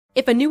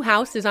If a new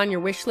house is on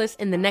your wish list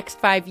in the next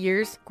 5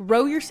 years,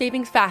 grow your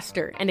savings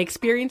faster and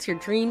experience your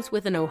dreams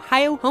with an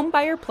Ohio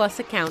Homebuyer Plus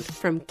account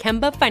from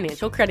Kemba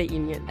Financial Credit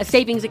Union. A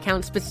savings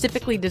account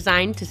specifically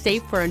designed to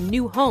save for a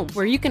new home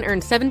where you can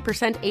earn 7%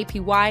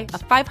 APY,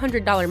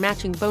 a $500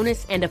 matching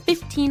bonus, and a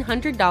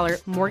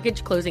 $1,500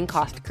 mortgage closing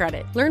cost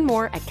credit. Learn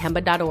more at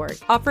Kemba.org.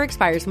 Offer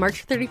expires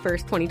March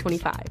 31st,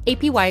 2025.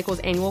 APY equals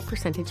annual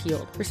percentage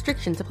yield.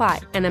 Restrictions apply.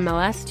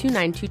 NMLS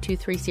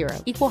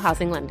 292230. Equal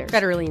housing lender.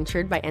 Federally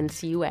insured by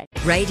NCUA.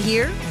 Right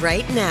here,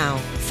 right now.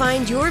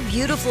 Find your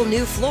beautiful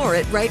new floor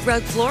at Right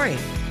Rug Flooring.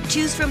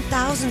 Choose from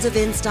thousands of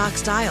in-stock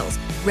styles,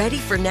 ready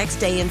for next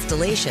day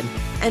installation,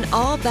 and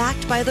all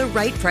backed by the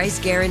right price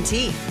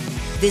guarantee.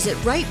 Visit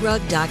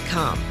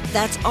rightrug.com.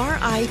 That's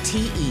RITERUG.com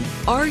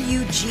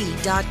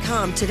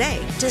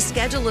today to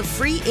schedule a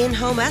free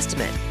in-home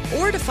estimate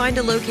or to find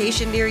a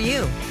location near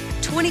you.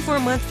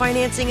 24-month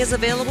financing is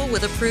available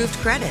with approved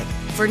credit.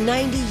 For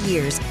 90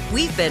 years,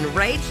 we've been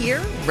right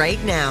here, right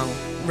now.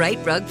 Right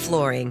Rug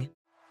Flooring.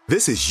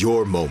 This is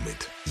your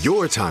moment,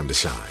 your time to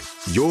shine,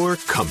 your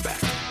comeback.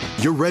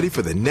 You're ready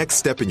for the next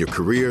step in your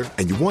career,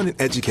 and you want an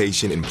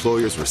education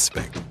employers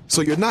respect.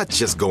 So you're not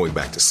just going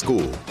back to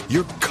school,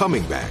 you're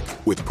coming back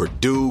with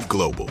Purdue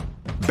Global.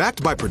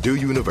 Backed by Purdue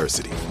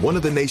University, one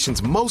of the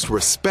nation's most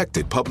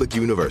respected public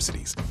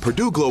universities,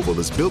 Purdue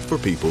Global is built for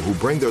people who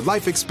bring their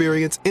life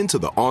experience into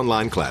the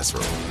online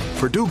classroom.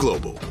 Purdue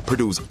Global,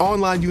 Purdue's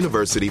online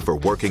university for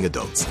working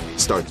adults.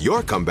 Start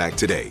your comeback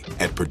today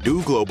at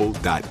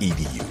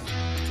purdueglobal.edu.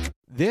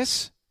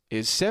 This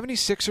is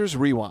 76ers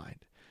Rewind.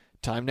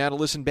 Time now to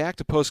listen back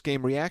to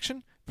post-game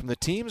reaction from the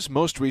team's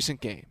most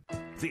recent game.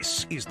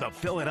 This is the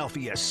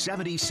Philadelphia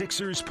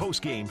 76ers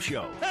postgame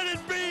show. Headed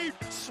beef,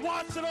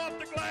 swats it off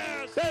the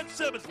glass. Ben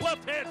Simmons,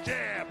 left-hand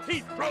jam. He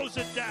throws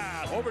it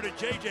down. Over to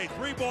JJ,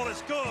 three ball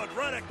is good.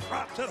 Redick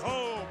drops it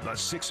home. The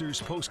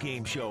Sixers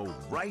postgame show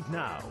right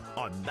now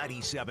on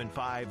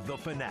 97.5 The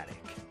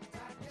Fanatic.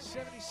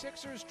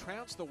 76ers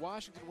trounce the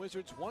Washington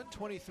Wizards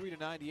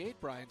 123-98.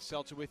 Brian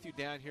Seltzer with you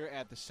down here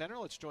at the center.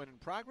 Let's join in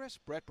progress,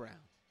 Brett Brown.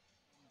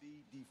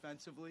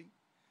 Defensively,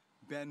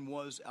 Ben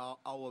was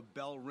our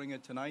bell ringer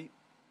tonight.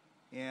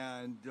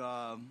 And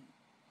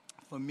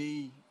for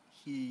me,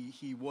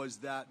 he was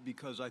that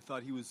because I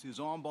thought he was his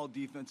on-ball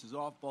defense, his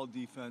off-ball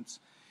defense,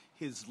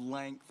 his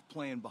length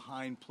playing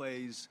behind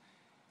plays,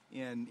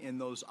 and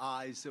those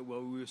eyes that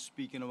we were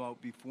speaking about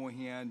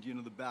beforehand,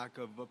 the back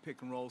of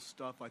pick-and-roll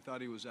stuff. I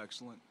thought he was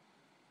excellent.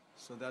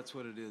 So that's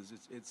what it is.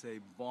 It's a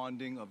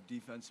bonding of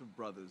defensive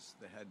brothers,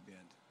 the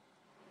headband.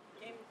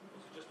 Game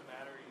was just a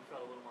matter. You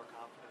felt a little more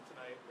confident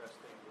tonight,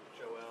 resting with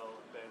Joel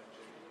and Ben and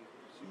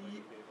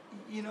Jimmy.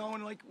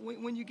 And like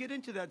when you get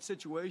into that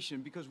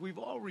situation, because we've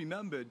all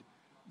remembered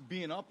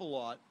being up a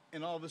lot,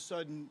 and all of a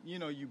sudden,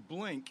 you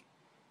blink,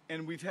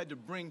 and we've had to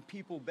bring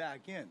people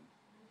back in.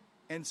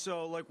 And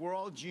so, like, we're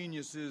all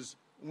geniuses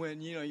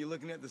when, you're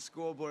looking at the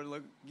scoreboard,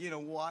 like,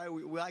 why?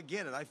 I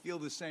get it. I feel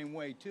the same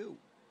way, too.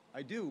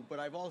 I do. But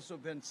I've also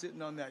been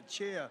sitting on that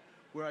chair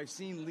where I've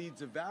seen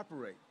leads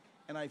evaporate.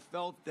 And I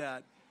felt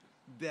that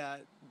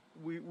I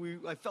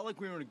felt like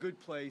we were in a good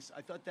place.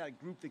 I thought that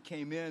group that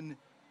came in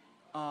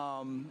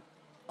on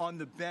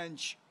the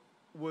bench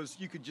was,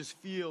 you could just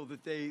feel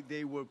that they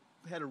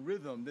had a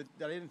rhythm, that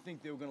I didn't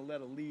think they were going to let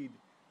a lead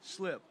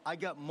slip. I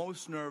got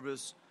most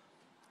nervous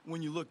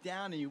when you look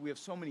down and we have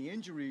so many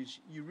injuries.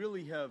 You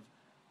really have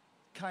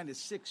kind of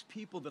six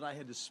people that I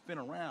had to spin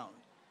around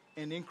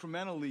and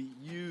incrementally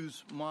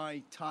use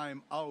my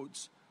time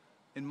outs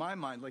in my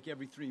mind, like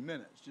every 3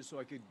 minutes, just so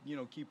I could,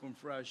 keep them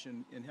fresh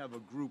and have a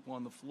group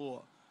on the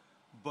floor.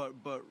 But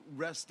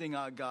resting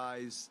our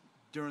guys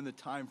during the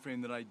time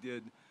frame that I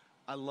did,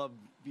 I love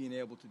being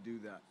able to do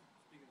that.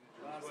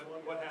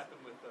 What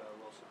happened with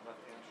Wilson, left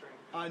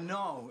hamstring?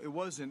 No, it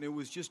wasn't. It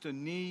was just a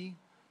knee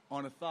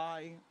on a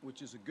thigh,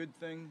 which is a good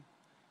thing.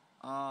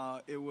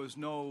 It was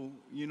no,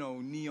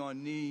 knee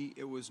on knee.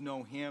 It was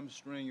no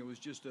hamstring. It was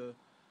just a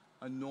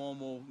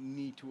normal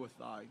knee to a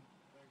thigh.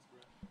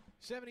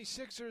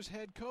 76ers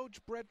head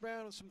coach Brett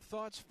Brown with some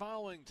thoughts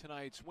following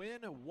tonight's win,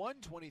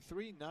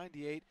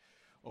 123-98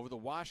 over the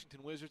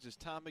Washington Wizards. As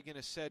Tom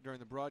McGinnis said during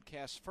the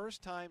broadcast,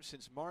 first time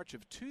since March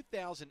of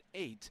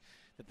 2008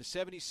 that the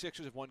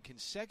 76ers have won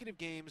consecutive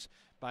games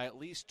by at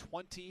least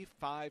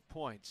 25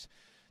 points.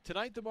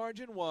 Tonight the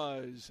margin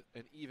was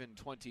an even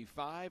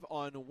 25.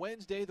 On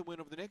Wednesday, the win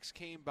over the Knicks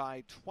came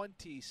by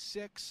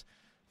 26.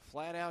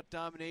 Flat-out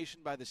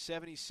domination by the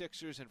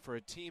 76ers, and for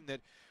a team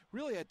that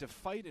really had to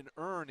fight and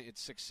earn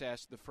its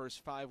success the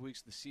first 5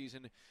 weeks of the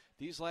season,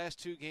 these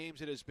last two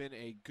games it has been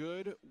a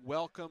good,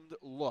 welcomed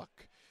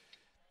look.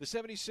 The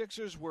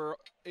 76ers were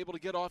able to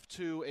get off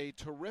to a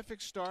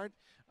terrific start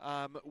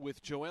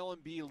with Joel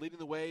Embiid leading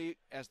the way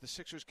as the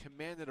Sixers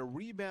commanded a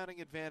rebounding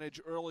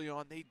advantage early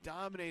on. They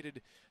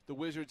dominated the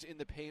Wizards in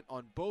the paint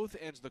on both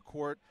ends of the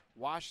court.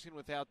 Washington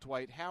without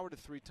Dwight Howard, a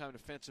three-time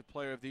Defensive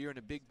Player of the Year and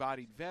a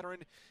big-bodied veteran,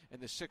 and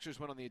the Sixers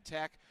went on the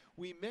attack.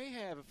 We may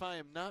have, if I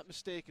am not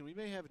mistaken, we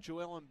may have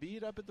Joel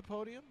Embiid up at the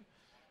podium.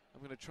 I'm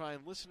going to try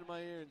and listen to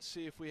my ear and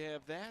see if we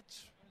have that.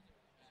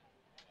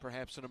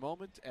 perhaps in a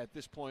moment. At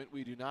this point,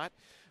 we do not.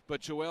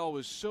 But Joel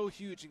was so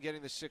huge in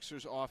getting the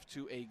Sixers off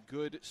to a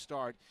good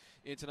start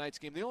in tonight's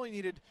game. They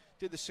only did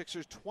the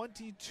Sixers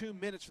 22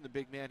 minutes from the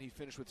big man. He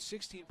finished with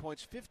 16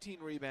 points, 15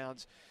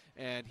 rebounds,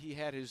 and he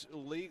had his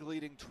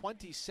league-leading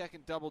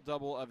 22nd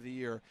double-double of the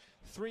year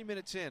 3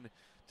 minutes in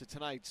to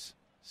tonight's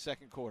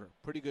second quarter.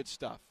 Pretty good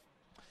stuff.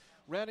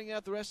 Rounding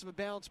out the rest of a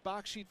balanced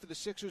box sheet for the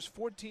Sixers,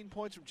 14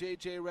 points from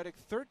J.J. Redick,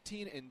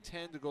 13 and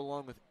 10 to go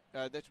along with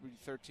that would be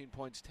 13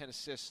 points, 10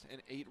 assists,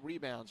 and 8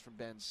 rebounds from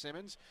Ben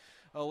Simmons.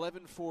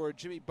 11 for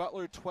Jimmy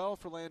Butler, 12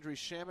 for Landry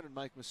Shamet and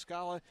Mike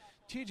Muscala.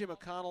 T.J.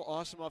 McConnell,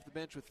 awesome off the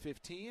bench with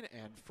 15,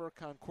 and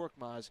Furkan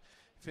Korkmaz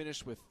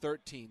finished with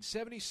 13.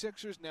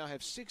 76ers now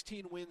have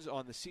 16 wins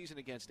on the season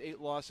against 8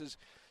 losses.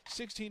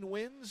 16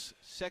 wins,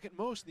 second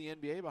most in the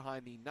NBA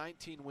behind the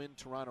 19-win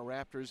Toronto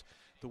Raptors.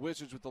 The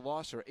Wizards with the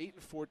loss are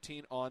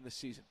 8-14 on the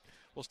season.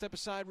 We'll step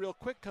aside real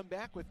quick, come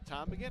back with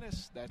Tom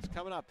McGinnis. That's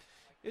coming up.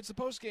 It's the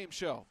postgame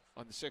show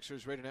on the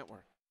Sixers Radio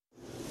Network.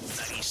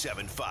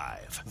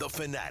 97.5, The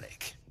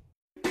Fanatic.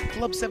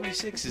 Club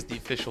 76 is the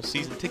official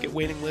season ticket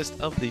waiting list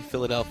of the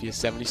Philadelphia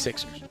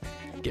 76ers.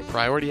 Get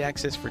priority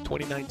access for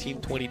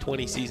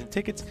 2019-2020 season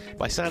tickets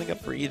by signing up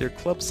for either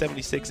Club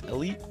 76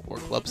 Elite or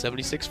Club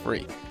 76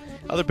 Free.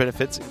 Other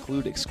benefits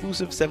include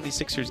exclusive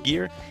 76ers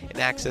gear and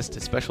access to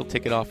special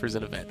ticket offers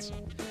and events.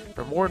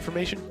 For more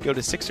information, go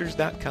to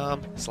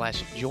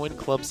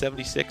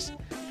Sixers.com/join-club76,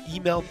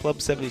 email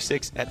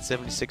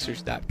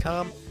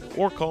club76@76ers.com,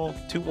 or call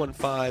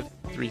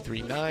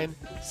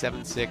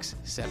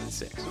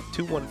 215-339-7676.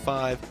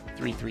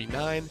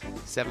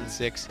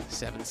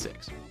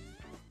 215-339-7676.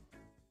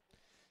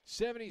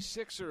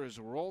 76ers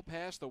roll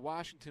past the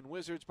Washington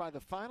Wizards by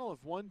the final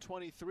of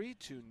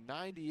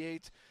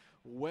 123-98.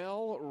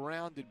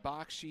 Well-rounded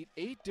box sheet,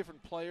 8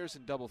 different players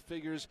in double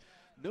figures.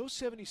 No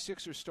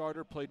 76er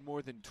starter played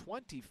more than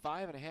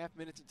 25.5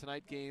 minutes in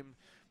tonight's game.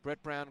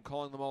 Brett Brown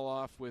calling them all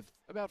off with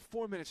about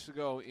 4 minutes to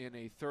go in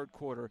a third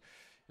quarter,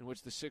 in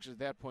which the Sixers at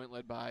that point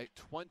led by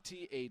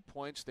 28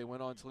 points. They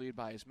went on to lead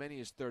by as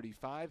many as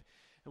 35.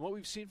 And what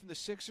we've seen from the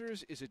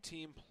Sixers is a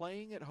team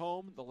playing at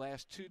home the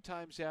last 2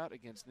 times out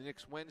against the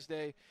Knicks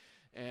Wednesday,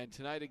 and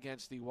tonight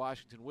against the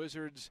Washington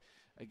Wizards,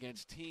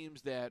 against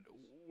teams that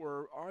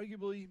were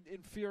arguably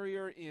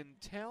inferior in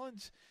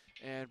talent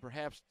and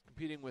perhaps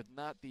competing with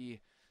not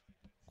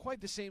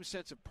quite the same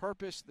sense of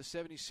purpose the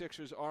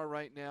 76ers are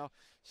right now.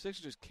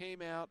 Sixers just came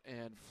out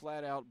and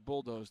flat out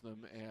bulldozed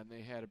them, and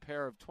they had a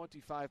pair of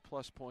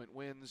 25-plus point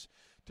wins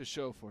to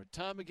show for it.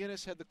 Tom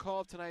McGinnis had the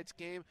call of tonight's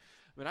game.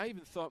 I mean, I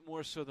even thought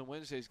more so than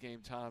Wednesday's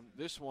game, Tom.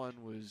 This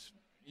one was,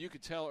 you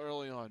could tell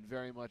early on,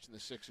 very much in the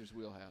Sixers'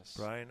 wheelhouse.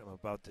 Brian, I'm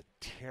about to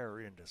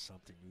tear into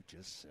something you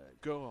just said.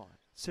 Go on.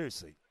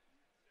 Seriously,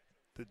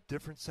 the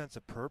different sense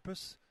of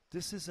purpose,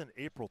 this isn't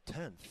April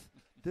 10th.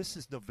 This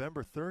is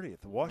November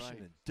 30th.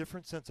 Washington, right.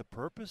 Different sense of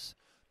purpose.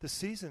 The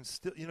season's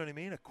still, you know what I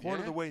mean, a quarter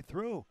of the way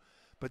through.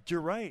 But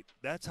you're right.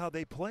 That's how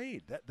they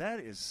played. That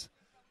is,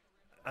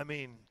 I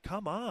mean,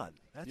 come on.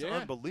 That's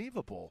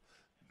unbelievable.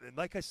 And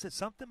like I said,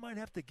 something might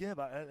have to give.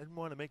 I didn't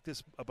want to make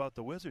this about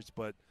the Wizards,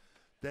 but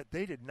that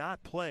they did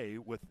not play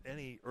with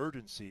any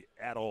urgency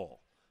at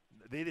all.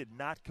 They did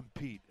not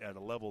compete at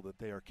a level that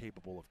they are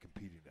capable of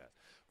competing at.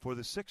 For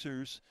the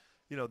Sixers,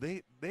 you know,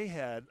 they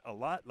had a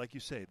lot, like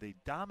you say, they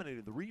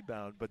dominated the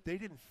rebound, but they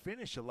didn't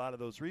finish a lot of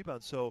those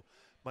rebounds. So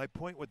my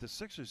point with the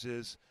Sixers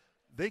is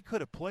they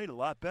could have played a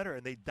lot better,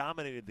 and they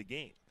dominated the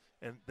game.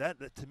 And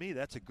that to me,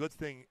 that's a good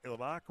thing in the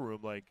locker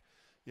room, like,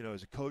 you know,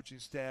 as a coaching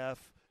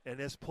staff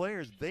and as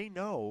players, they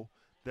know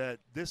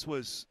that this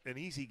was an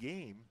easy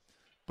game,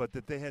 but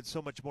that they had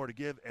so much more to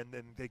give, and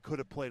then they could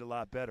have played a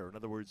lot better. In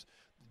other words,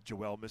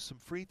 Joel missed some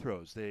free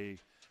throws. They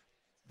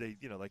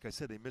you know, like I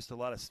said, they missed a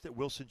lot of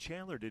Wilson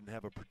Chandler didn't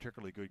have a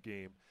particularly good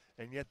game,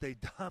 and yet they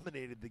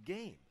dominated the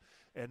game.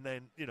 And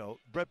then, you know,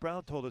 Brett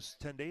Brown told us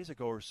 10 days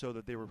ago or so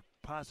that they were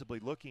possibly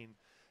looking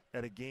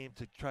at a game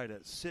to try to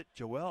sit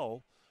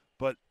Joel,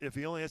 but if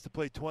he only has to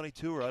play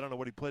 22, or I don't know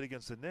what he played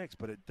against the Knicks,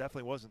 but it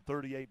definitely wasn't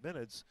 38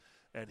 minutes,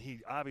 and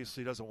he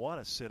obviously doesn't want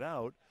to sit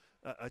out,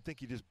 I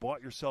think you just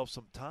bought yourself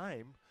some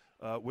time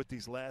with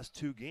these last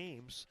 2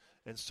 games,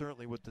 and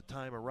certainly with the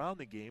time around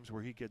the games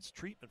where he gets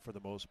treatment for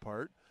the most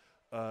part.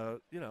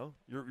 You know,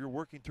 you're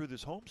working through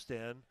this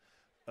homestand,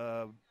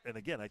 and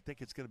again, I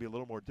think it's going to be a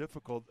little more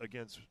difficult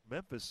against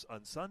Memphis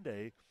on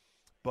Sunday,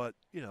 but,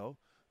 you know,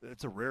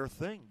 it's a rare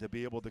thing to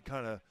be able to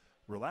kind of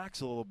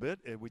relax a little bit,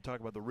 and we talk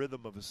about the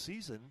rhythm of a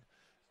season,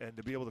 and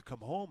to be able to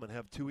come home and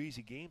have 2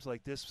 easy games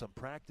like this, some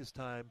practice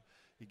time,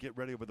 you get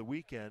ready over the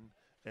weekend,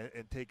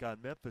 and take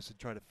on Memphis and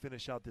try to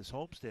finish out this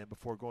homestand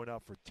before going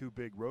out for 2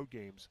 big road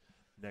games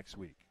next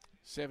week.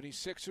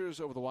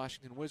 76ers over the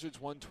Washington Wizards,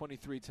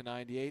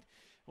 123-98.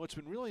 What's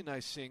been really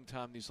nice seeing,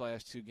 Tom, these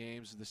last 2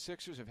 games is the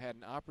Sixers have had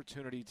an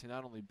opportunity to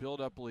not only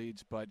build up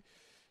leads, but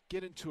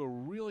get into a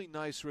really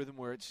nice rhythm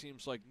where it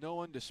seems like no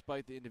one,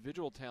 despite the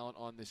individual talent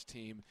on this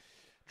team,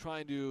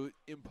 trying to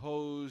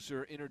impose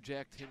or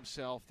interject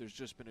himself. There's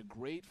just been a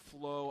great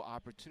flow,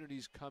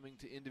 opportunities coming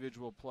to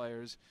individual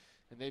players,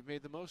 and they've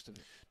made the most of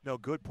it. No,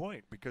 good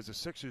point, because the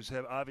Sixers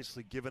have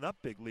obviously given up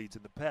big leads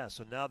in the past,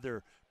 so now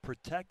they're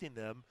protecting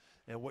them.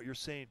 And what you're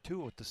saying,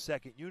 too, with the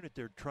second unit,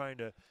 they're trying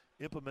to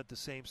implement the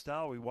same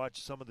style. We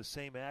watched some of the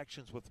same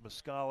actions with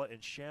Muscala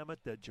and Shamet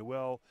that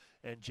Joel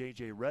and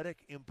J.J. Redick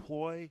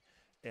employ,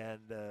 and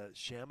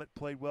Shamet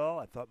played well.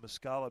 I thought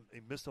Muscala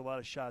missed a lot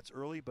of shots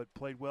early but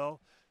played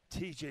well.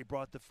 TJ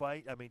brought the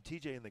fight. I mean,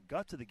 TJ in the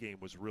guts of the game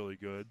was really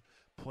good,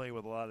 playing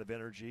with a lot of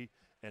energy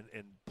and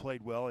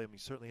played well. I mean, he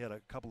certainly had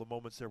a couple of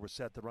moments there where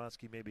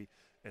Satoransky maybe,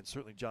 and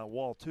certainly John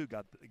Wall, too,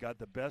 got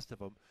the best of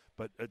him.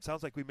 But it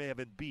sounds like we may have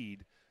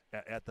Embiid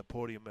at the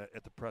podium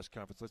at the press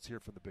conference. Let's hear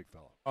from the big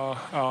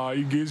fella.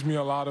 It gives me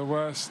a lot of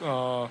rest,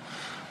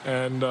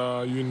 and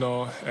I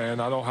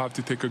don't have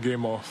to take a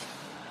game off.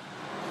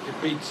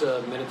 It beats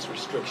minutes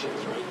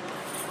restrictions, right?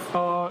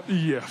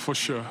 Yeah, for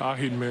sure. I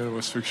hate minute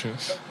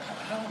restrictions.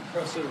 How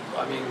impressive,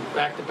 I mean,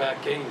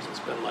 back-to-back games, it's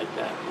been like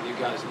that with you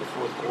guys in the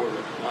fourth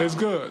quarter. It's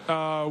good.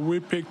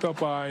 We picked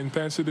up our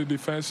intensity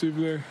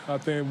defensively. I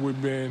think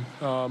we've been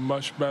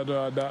much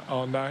better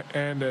on that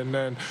end. And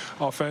then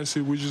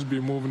offensively, we just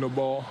been moving the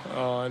ball,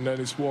 and then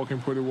it's working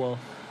pretty well.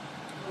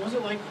 What was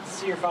it like to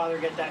see your father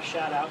get that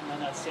shot out and then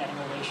that standing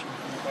ovation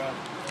from the crowd?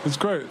 It's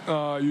great.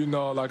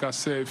 Like I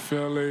said,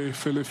 Philly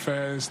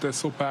fans, they're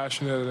so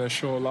passionate and they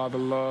show a lot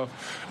of love.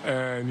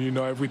 And,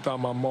 every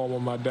time my mom or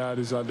my dad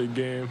is at the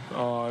game,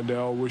 they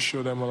always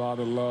show them a lot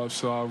of love.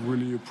 So I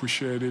really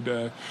appreciate it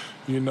that,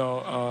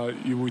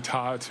 you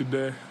retired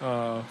today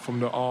from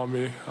the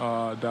Army.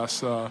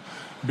 That's a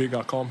big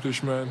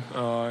accomplishment.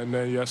 And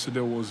then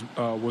yesterday was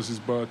his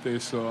birthday,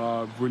 so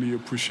I really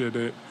appreciate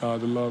it, the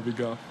love he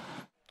got.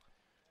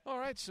 All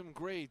right, some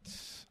great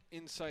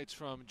insights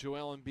from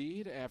Joel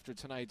Embiid after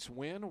tonight's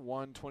win,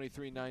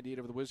 123-98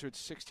 over the Wizards,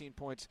 16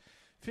 points,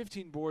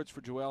 15 boards for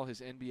Joel,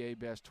 his NBA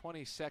best,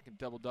 22nd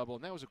double-double.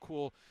 And that was a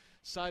cool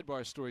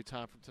sidebar story,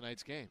 Tom, from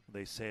tonight's game.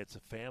 They say it's a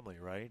family,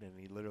 right? And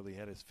he literally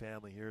had his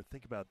family here.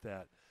 Think about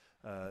that.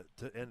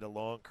 To end a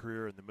long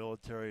career in the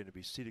military and to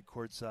be seated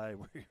courtside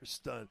where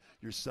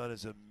your son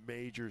is a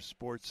major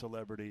sports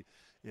celebrity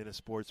in a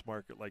sports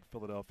market like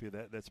Philadelphia.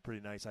 That's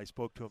pretty nice. I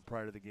spoke to him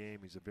prior to the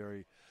game. He's a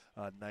very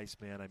nice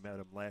man. I met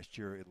him last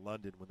year in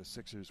London when the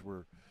Sixers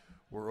were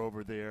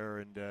over there.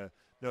 And,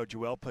 no,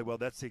 Joel played well.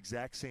 That's the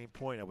exact same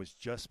point I was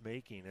just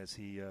making as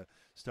he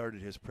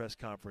started his press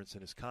conference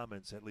and his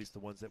comments, at least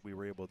the ones that we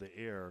were able to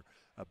air,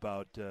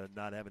 about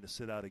not having to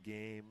sit out a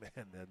game.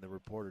 And then the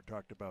reporter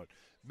talked about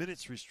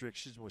minutes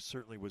restrictions, which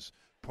certainly was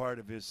part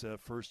of his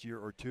first year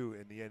or two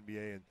in the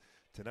NBA. And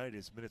tonight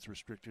is minutes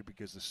restricted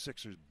because the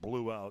Sixers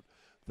blew out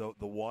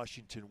the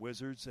Washington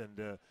Wizards, and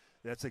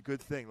that's a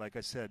good thing. Like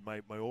I said,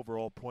 my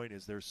overall point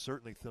is there's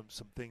certainly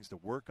some things to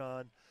work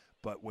on,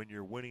 but when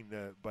you're winning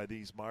by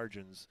these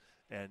margins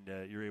and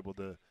you're able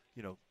to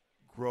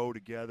grow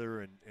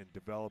together and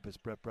develop, as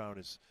Brett Brown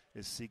is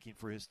seeking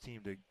for his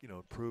team to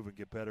improve and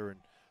get better and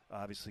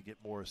obviously get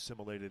more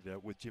assimilated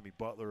with Jimmy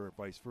Butler or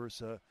vice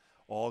versa,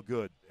 all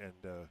good.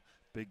 And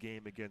big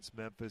game against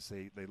Memphis.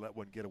 They let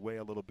one get away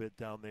a little bit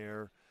down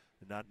there.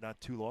 Not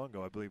too long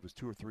ago, I believe it was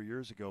 2 or 3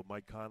 years ago,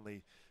 Mike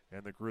Conley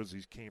and the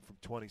Grizzlies came from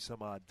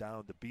 20-some-odd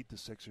down to beat the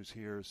Sixers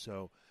here.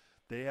 So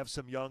they have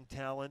some young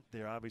talent.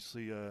 They're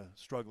obviously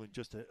struggling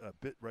just a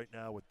bit right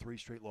now with 3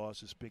 straight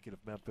losses, speaking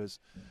of Memphis.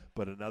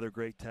 But another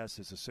great test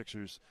as the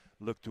Sixers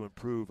look to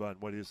improve on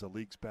what is the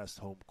league's best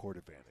home court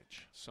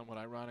advantage. Somewhat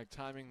ironic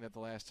timing that the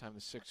last time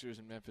the Sixers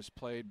and Memphis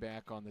played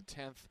back on the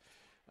 10th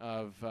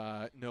of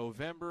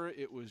November.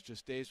 It was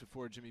just days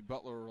before Jimmy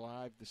Butler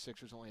arrived. The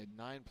Sixers only had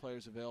 9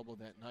 players available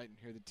that night, and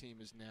here the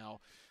team is now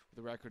with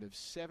a record of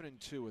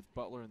 7-2 with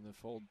Butler in the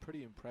fold.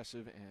 Pretty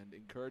impressive and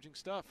encouraging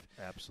stuff.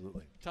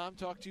 Absolutely. Tom,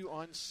 talk to you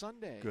on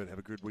Sunday. Good. Have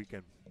a good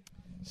weekend.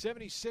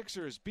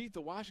 76ers beat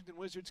the Washington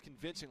Wizards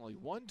convincingly,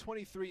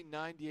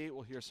 123-98.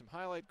 We'll hear some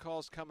highlight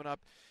calls coming up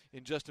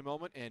in just a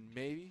moment, and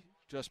maybe,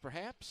 just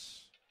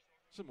perhaps,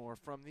 some more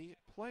from the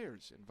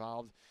players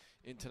involved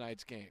in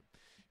tonight's game.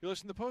 You're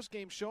listening to the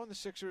post-game show on the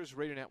Sixers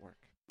Radio Network.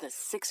 The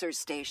Sixers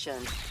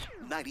Station.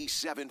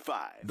 97.5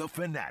 The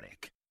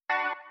Fanatic.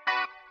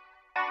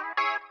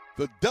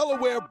 The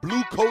Delaware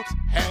Blue Coats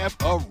have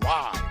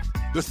arrived.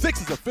 The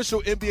Sixers'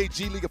 official NBA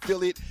G League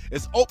affiliate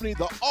is opening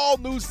the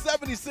all-new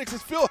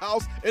 76ers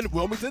Fieldhouse in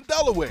Wilmington,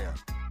 Delaware.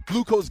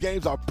 Blue Coats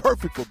games are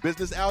perfect for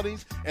business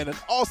outings and an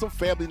awesome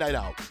family night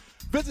out.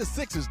 Visit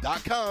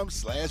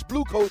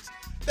Sixers.com/Bluecoats.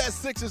 That's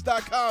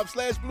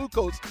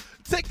Sixers.com/Bluecoats.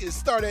 Tickets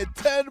start at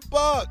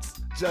 $10.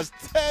 Just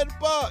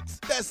 $10.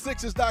 That's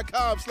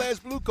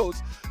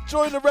Sixers.com/Bluecoats.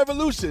 Join the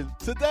revolution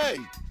today.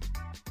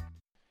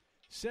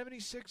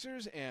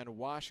 76ers and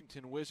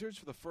Washington Wizards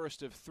for the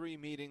first of 3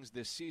 meetings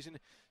this season.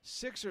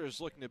 Sixers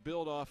looking to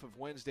build off of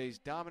Wednesday's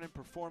dominant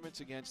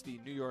performance against the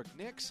New York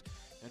Knicks.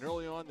 And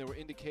early on, there were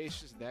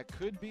indications that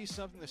could be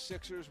something the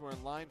Sixers were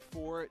in line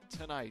for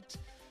tonight.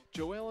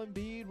 Joel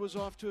Embiid was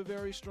off to a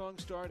very strong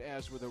start,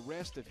 as were the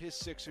rest of his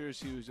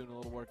Sixers, who was doing a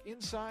little work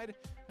inside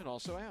and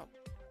also out.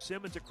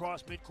 Simmons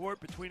across midcourt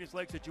between his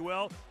legs to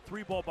Joel.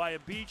 3-ball by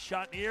Embiid.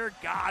 Shot in the air.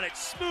 Got it.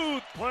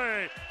 Smooth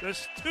play. The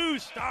two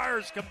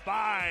stars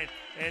combined.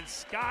 And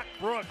Scott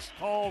Brooks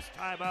calls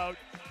timeout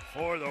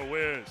for the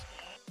Wiz.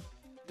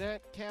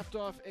 That capped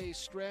off a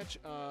stretch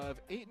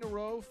of 8 in a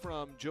row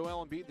from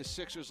Joel Embiid. The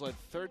Sixers led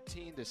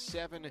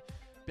 13-7.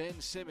 Ben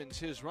Simmons,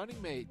 his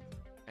running mate,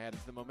 added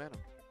to the momentum.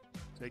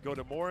 They go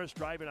to Morris,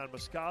 driving on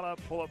Muscala,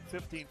 pull up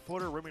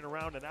 15-footer, rimming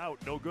around and out,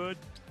 no good.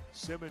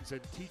 Simmons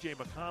and T.J.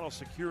 McConnell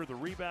secure the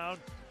rebound.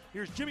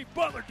 Here's Jimmy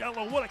Butler down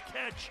low. What a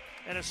catch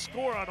and a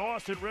score on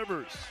Austin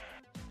Rivers.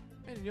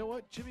 And you know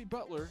what? Jimmy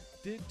Butler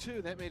did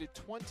too. That made it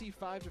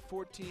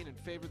 25-14 in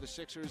favor of the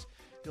Sixers.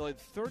 They led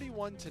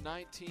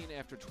 31-19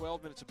 after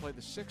 12 minutes of play.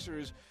 The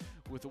Sixers,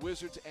 with the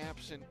Wizards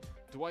absent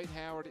Dwight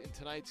Howard in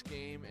tonight's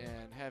game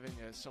and having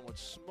a somewhat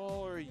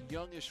smaller,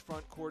 youngish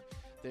front court,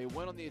 they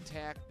went on the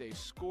attack. They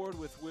scored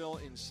with will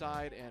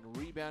inside and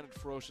rebounded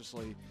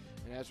ferociously.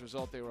 And as a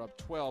result, they were up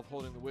 12,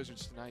 holding the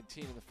Wizards to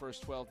 19 in the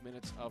first 12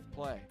 minutes of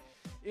play.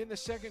 In the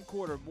second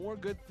quarter, more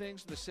good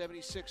things for the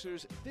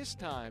 76ers, this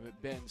time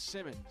Ben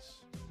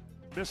Simmons.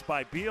 Missed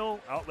by Beal,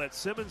 outlet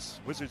Simmons.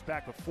 Wizards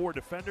back with 4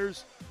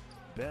 defenders.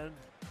 Ben,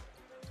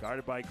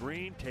 guarded by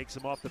Green, takes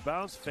him off the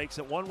bounce, fakes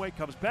it one way,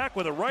 comes back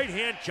with a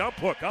right-hand jump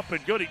hook. Up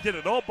and good. He did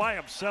it all by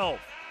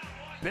himself.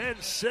 Ben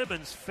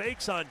Simmons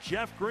fakes on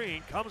Jeff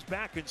Green, comes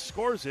back and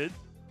scores it.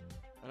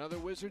 Another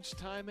Wizards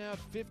timeout,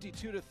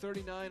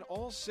 52-39,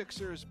 all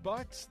Sixers,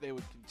 but they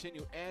would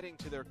continue adding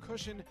to their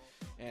cushion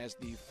as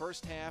the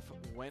first half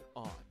went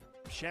on.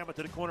 Shamet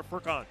to the corner,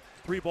 Furkan.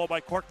 3-ball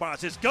by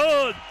Korkmaz. It's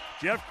good!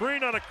 Jeff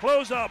Green on a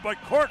closeout, but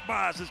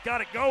Korkmaz has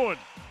got it going.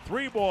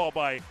 3-ball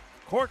by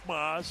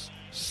Korkmaz.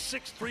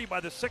 6-3 by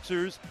the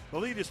Sixers. The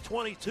lead is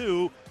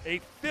 22, a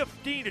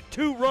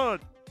 15-2 run.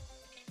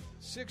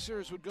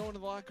 Sixers would go into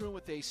the locker room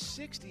with a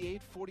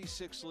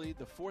 68-46 lead.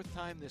 The fourth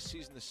time this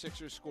season the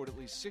Sixers scored at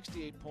least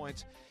 68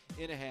 points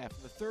in a half.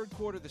 In the third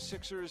quarter, the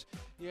Sixers,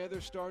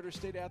 their starters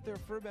stayed out there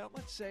for about,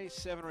 let's say,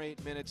 7 or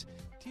 8 minutes.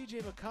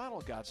 T.J.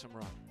 McConnell got some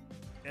run.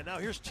 And now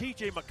here's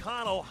T.J.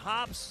 McConnell.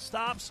 Hops,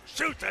 stops,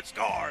 shoots, and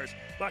scores.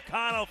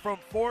 McConnell from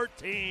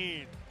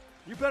 14.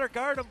 You better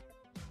guard him.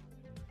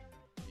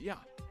 Yeah,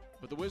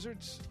 but the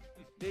Wizards,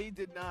 they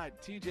did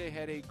not. T.J.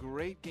 had a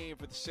great game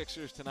for the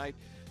Sixers tonight.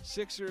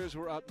 Sixers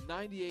were up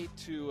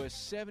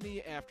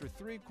 98-70 after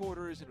 3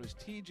 quarters, and it was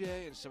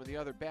TJ and some of the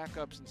other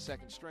backups and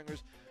second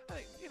stringers. I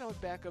think,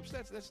 backups,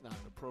 that's not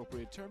an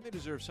appropriate term. They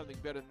deserve something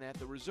better than that.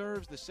 The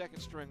reserves, the second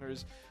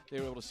stringers,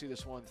 they were able to see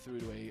this one through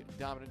to a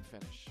dominant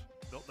finish.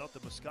 Not the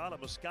Muscala.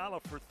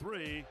 Muscala for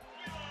 3,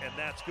 and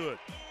that's good.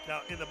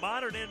 Now, in the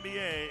modern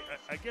NBA,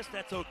 I guess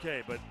that's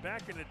okay, but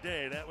back in the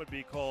day, that would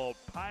be called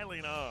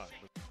piling on.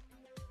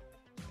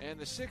 And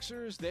the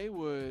Sixers, they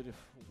would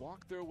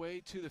walk their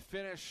way to the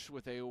finish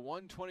with a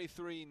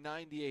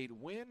 123-98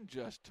 win,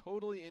 just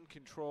totally in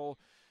control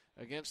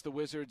against the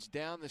Wizards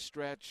down the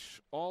stretch,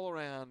 all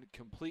around,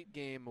 complete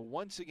game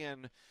once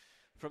again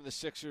from the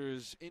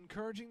Sixers.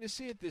 Encouraging to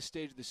see at this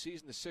stage of the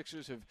season. The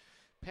Sixers have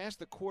passed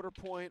the quarter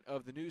point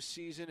of the new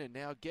season and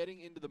now getting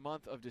into the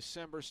month of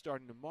December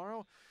starting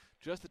tomorrow.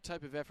 Just the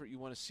type of effort you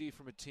want to see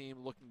from a team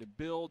looking to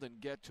build and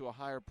get to a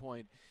higher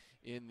point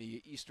in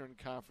the Eastern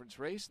Conference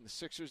race. And the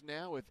Sixers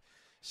now with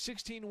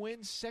 16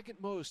 wins, second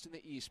most in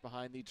the East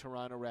behind the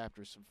Toronto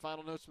Raptors. Some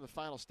final notes from the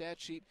final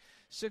stat sheet.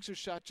 Sixers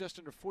shot just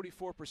under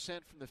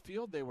 44% from the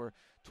field. They were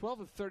 12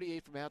 of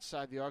 38 from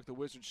outside the arc. The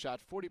Wizards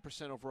shot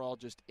 40% overall,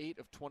 just 8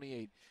 of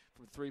 28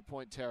 from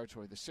three-point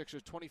territory. The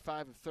Sixers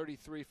 25 of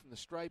 33 from the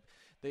stripe.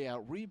 They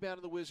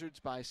out-rebounded the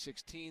Wizards by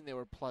 16. They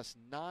were plus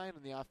 9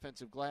 on the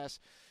offensive glass.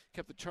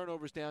 Kept the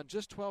turnovers down,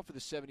 just 12 for the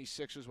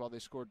 76ers, while they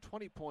scored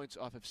 20 points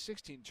off of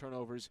 16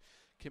 turnovers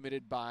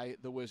committed by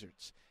the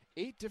Wizards.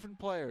 8 different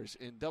players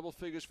in double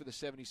figures for the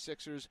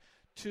 76ers.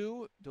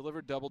 2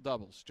 delivered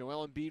double-doubles.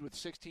 Joel Embiid with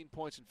 16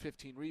 points and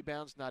 15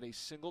 rebounds, not a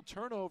single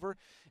turnover,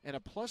 and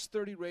a plus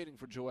 30 rating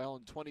for Joel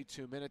in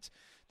 22 minutes.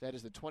 That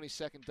is the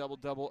 22nd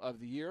double-double of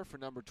the year for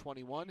number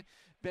 21.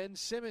 Ben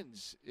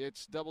Simmons,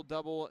 it's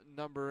double-double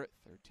number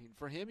 13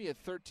 for him. He had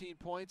 13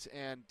 points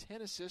and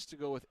 10 assists to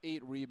go with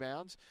 8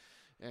 rebounds.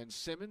 And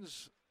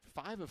Simmons,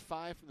 5 of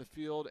 5 from the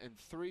field and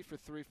 3 for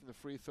 3 from the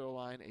free throw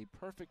line. A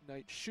perfect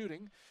night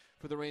shooting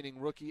for the reigning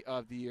Rookie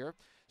of the Year.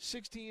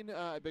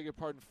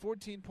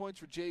 14 points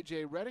for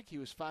J.J. Redick. He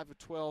was 5 of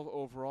 12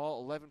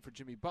 overall, 11 for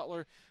Jimmy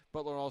Butler.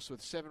 Butler also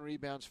with 7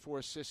 rebounds, 4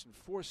 assists, and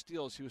 4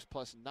 steals. He was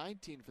plus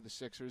 19 for the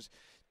Sixers.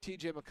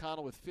 T.J.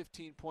 McConnell with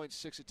 15 points,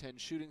 6 of 10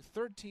 shooting,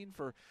 13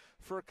 for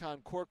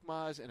Furkan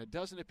Korkmaz, and a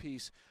dozen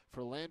apiece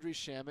for Landry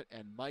Shamet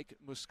and Mike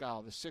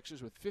Muscala. The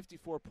Sixers with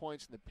 54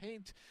 points in the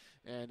paint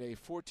and a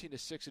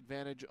 14-6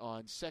 advantage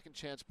on second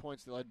chance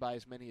points. They led by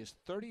as many as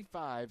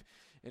 35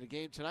 in a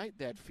game tonight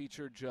that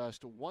featured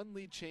just 1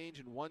 lead change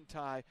and 1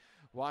 tie.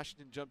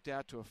 Washington jumped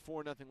out to a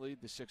 4-0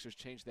 lead. The Sixers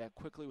changed that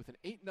quickly with an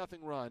 8-0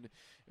 run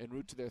en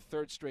route to their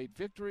 3rd straight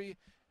victory,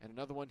 and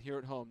another one here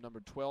at home, number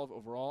 12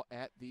 overall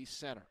at the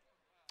center.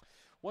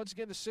 Once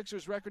again, the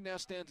Sixers' record now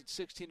stands at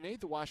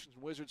 16-8. The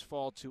Washington Wizards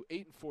fall to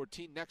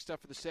 8-14. Next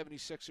up for the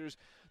 76ers,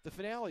 the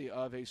finale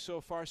of a so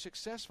far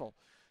successful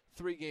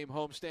three-game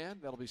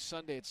homestand. That'll be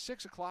Sunday at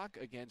 6 o'clock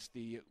against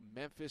the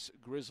Memphis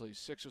Grizzlies.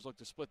 Sixers look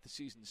to split the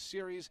season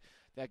series.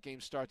 That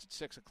game starts at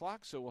 6 o'clock,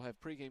 so we'll have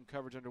pregame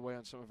coverage underway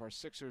on some of our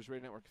Sixers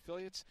Radio Network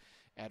affiliates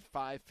at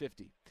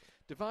 5:50.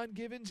 Devon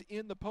Givens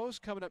in the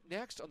post coming up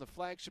next on the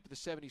flagship of the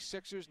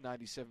 76ers,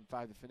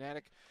 97.5 The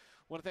Fanatic.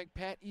 I want to thank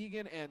Pat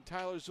Egan and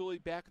Tyler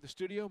Zulli back at the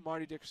studio.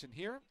 Marty Dickerson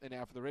here. And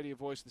now for the radio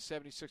voice of the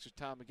 76ers,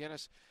 Tom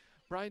McGinnis.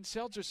 Brian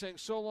Seltzer saying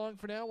so long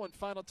for now. One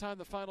final time,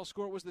 the final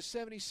score was the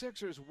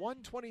 76ers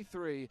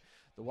 123,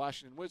 the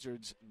Washington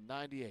Wizards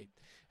 98.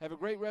 Have a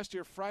great rest of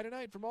your Friday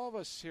night from all of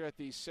us here at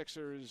the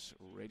Sixers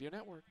Radio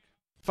Network.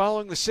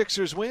 Following the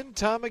Sixers win,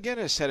 Tom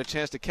McGinnis had a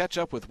chance to catch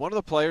up with one of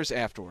the players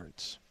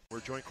afterwards. We're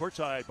joined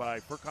courtside by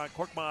Furkan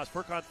Korkmaz.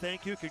 Furkan,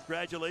 thank you.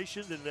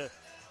 Congratulations. And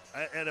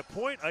at a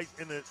point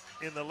in the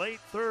late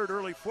third,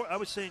 early fourth, I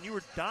was saying you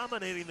were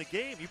dominating the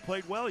game. You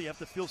played well. You have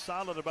to feel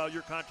solid about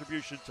your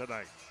contribution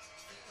tonight.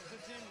 As a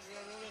team, we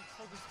are really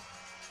focused.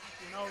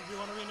 We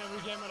want to win every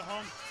game at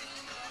home.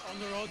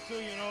 On the road too,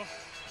 we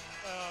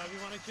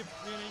want to keep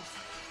winning.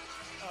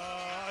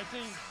 I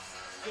think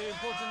the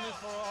important is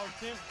for our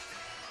team.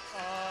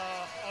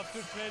 After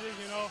trading,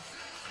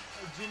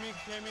 Jimmy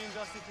came in,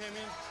 Justin came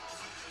in.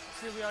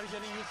 Still, we are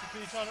getting used to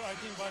each other, I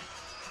think, but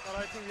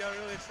I think we are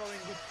really showing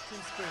good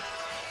team spirit.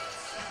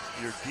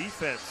 Your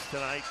defense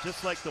tonight,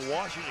 just like the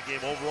Washington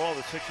game, overall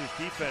the Sixers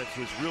defense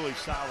was really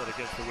solid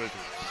against the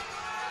Wizards.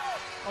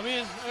 I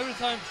mean, every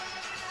time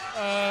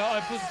I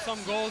put some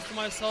goals to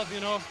myself,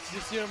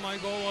 this year my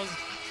goal was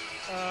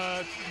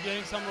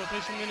getting some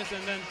rotation minutes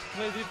and then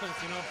play defense,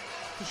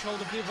 to show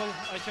the people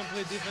I can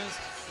play defense.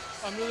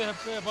 I'm really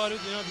happy about it,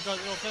 because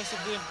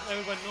offensively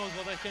everybody knows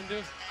what I can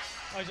do.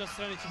 I just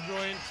trying to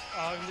grow in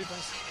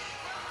defense.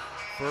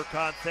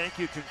 Furkan, thank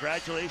you.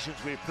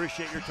 Congratulations. We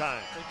appreciate your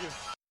time. Thank you.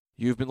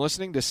 You've been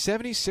listening to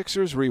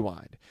 76ers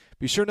Rewind.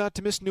 Be sure not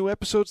to miss new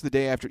episodes the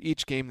day after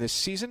each game this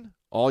season,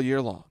 all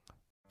year long.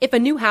 If a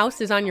new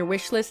house is on your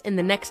wish list in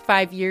the next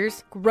 5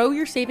 years, grow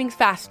your savings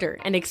faster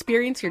and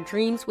experience your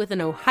dreams with an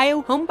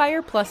Ohio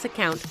Homebuyer Plus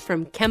account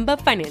from Kemba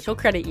Financial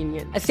Credit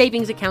Union. A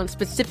savings account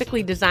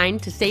specifically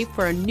designed to save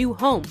for a new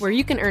home, where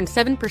you can earn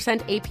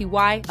 7%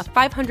 APY, a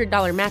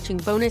 $500 matching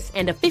bonus,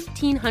 and a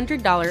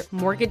 $1,500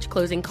 mortgage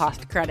closing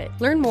cost credit.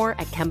 Learn more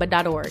at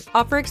Kemba.org.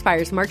 Offer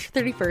expires March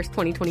 31st,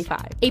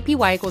 2025.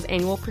 APY equals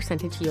annual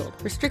percentage yield.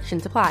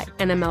 Restrictions apply.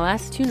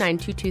 NMLS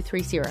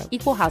 292230.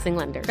 Equal housing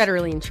lender.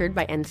 Federally insured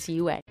by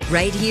NCUA.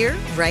 Right here,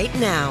 right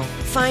now.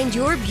 Find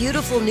your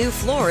beautiful new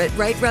floor at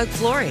Right Rug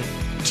Flooring.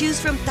 Choose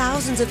from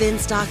thousands of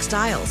in-stock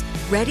styles,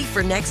 ready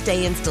for next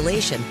day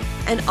installation,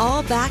 and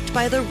all backed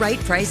by the right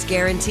price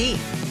guarantee.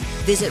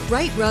 Visit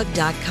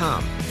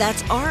rightrug.com.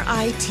 That's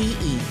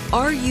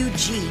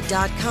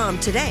RITERUG.com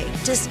today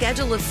to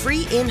schedule a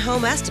free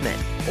in-home estimate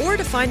or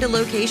to find a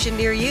location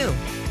near you.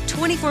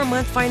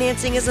 24-month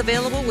financing is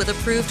available with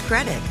approved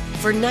credit.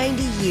 For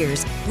 90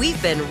 years,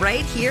 we've been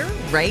right here,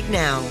 right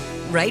now.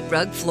 Right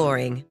Rug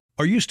Flooring.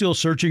 Are you still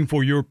searching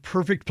for your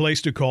perfect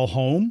place to call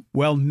home?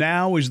 Well,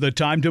 now is the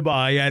time to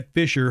buy at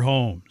Fisher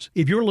Homes.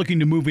 If you're looking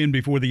to move in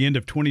before the end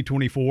of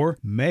 2024,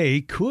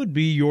 May could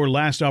be your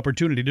last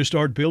opportunity to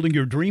start building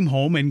your dream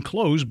home and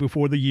close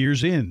before the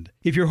year's end.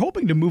 If you're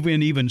hoping to move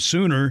in even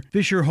sooner,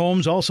 Fisher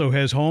Homes also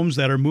has homes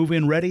that are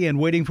move-in ready and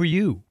waiting for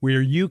you,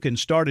 where you can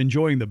start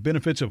enjoying the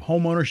benefits of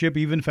homeownership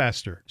even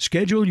faster.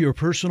 Schedule your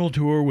personal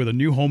tour with a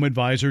new home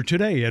advisor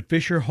today at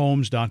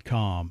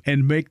FisherHomes.com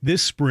and make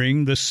this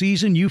spring the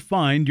season you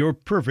find your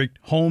perfect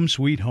home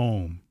sweet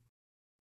home.